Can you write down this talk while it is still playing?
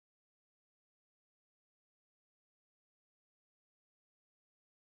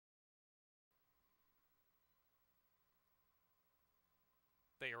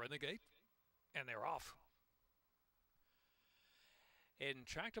They are in the gate, and they're off.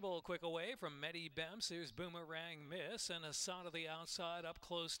 Intractable quick away from Medi Bemps. Here's Boomerang Miss and Hassan to the outside up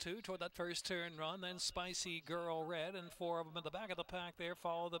close toward that first turn run. Then Spicy Girl Red and four of them in the back of the pack there.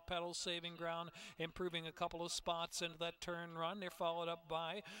 Follow the pedals, saving ground, improving a couple of spots into that turn run. They're followed up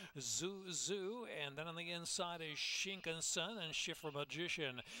by Zoo, and then on the inside is Shinkansen and Shifra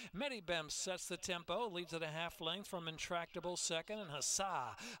Magician. Medi Bemps sets the tempo, leads at a half length from Intractable second, and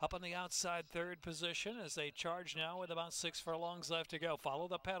Hassan up on the outside third position as they charge now with about 6 furlongs left to go. Follow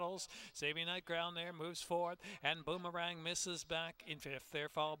the pedals. Saving that ground there, moves forward, and Boomerang misses back in fifth. They're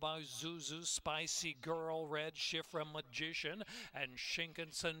followed by Zuzu, Spicy Girl Red, Shifra Magician, and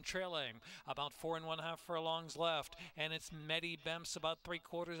Shinkansen trailing. About 4 1/2 furlongs left, and it's Medi Bemps about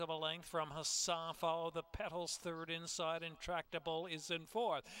 3/4 of a length from Hassan. Follow the pedals, third inside. Intractable is in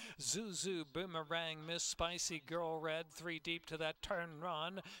fourth. Zuzu, Boomerang Miss, Spicy Girl Red, 3 deep to that turn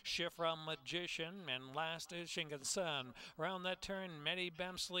run. Shifra Magician, and last is Shinkansen. Around that turn, Medi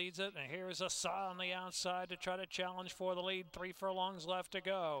Bemps leads it, and here's Asa on the outside to try to challenge for the lead. 3 furlongs left to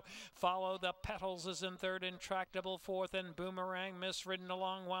go. Follow the pedals is in third, Intractable fourth, and Boomerang Miss ridden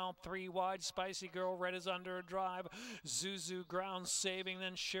along while 3 wide. Spicy Girl Red is under a drive. Zuzu ground saving,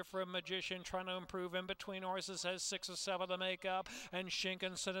 then Shifra Magician trying to improve in between horses, has 6 or 7 to make up, and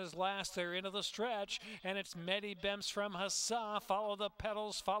Shinkansen is last. They're into the stretch, and it's Medi Bemps from Asa. Follow the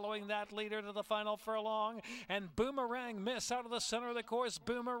pedals, following that leader to the final furlong, and Boomerang Miss out of the center of the course.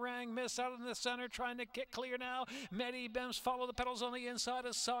 Boomerang Miss out in the center, trying to get clear now. Medi Bemps follow the pedals on the inside.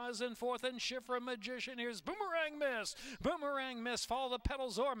 Asa is in fourth, and Shifra Magician. Here's Boomerang Miss. Boomerang Miss, follow the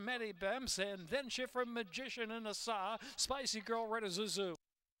pedals or Medi Bemps, and then Shifra Magician and Asa. Spicy Girl Red is Zuzu.